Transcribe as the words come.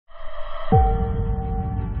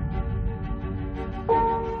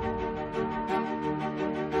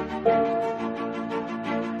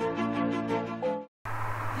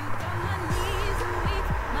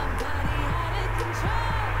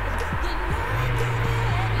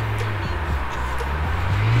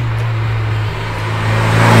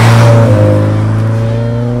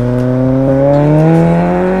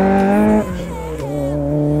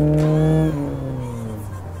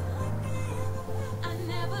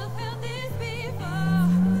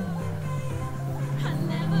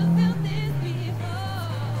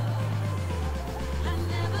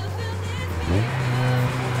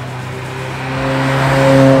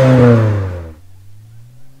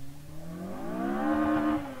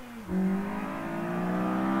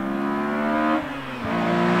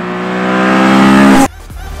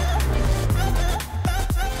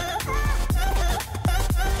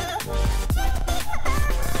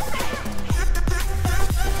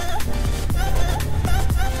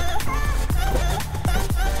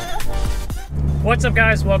What's up,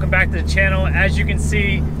 guys? Welcome back to the channel. As you can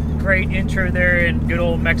see, great intro there in good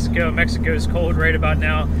old Mexico. Mexico's cold right about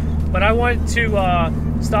now, but I wanted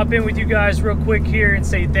to stop in with you guys real quick here and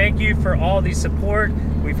say thank you for all the support.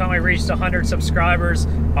 We finally reached 100 subscribers.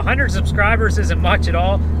 100 subscribers isn't much at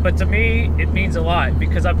all, but to me it means a lot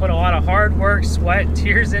because I put a lot of hard work, sweat,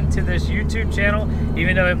 tears into this YouTube channel,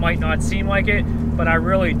 even though it might not seem like it, but I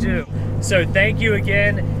really do. So thank you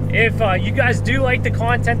again. If you guys do like the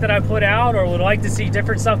content that I put out or would like to see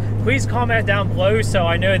different stuff, please comment down below so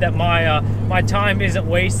I know that my time isn't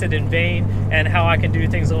wasted in vain and how I can do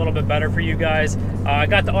things a little bit better for you guys. I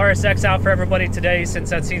got the RSX out for everybody today since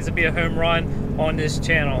that seems to be a home run on this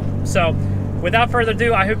channel. So without further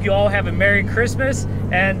ado, I hope you all have a Merry Christmas,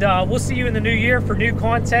 and we'll see you in the new year for new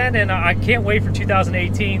content, and I can't wait for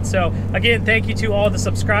 2018. So again, thank you to all the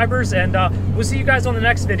subscribers, and we'll see you guys on the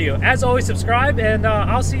next video. As always, subscribe, and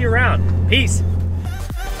I'll see you around. Peace.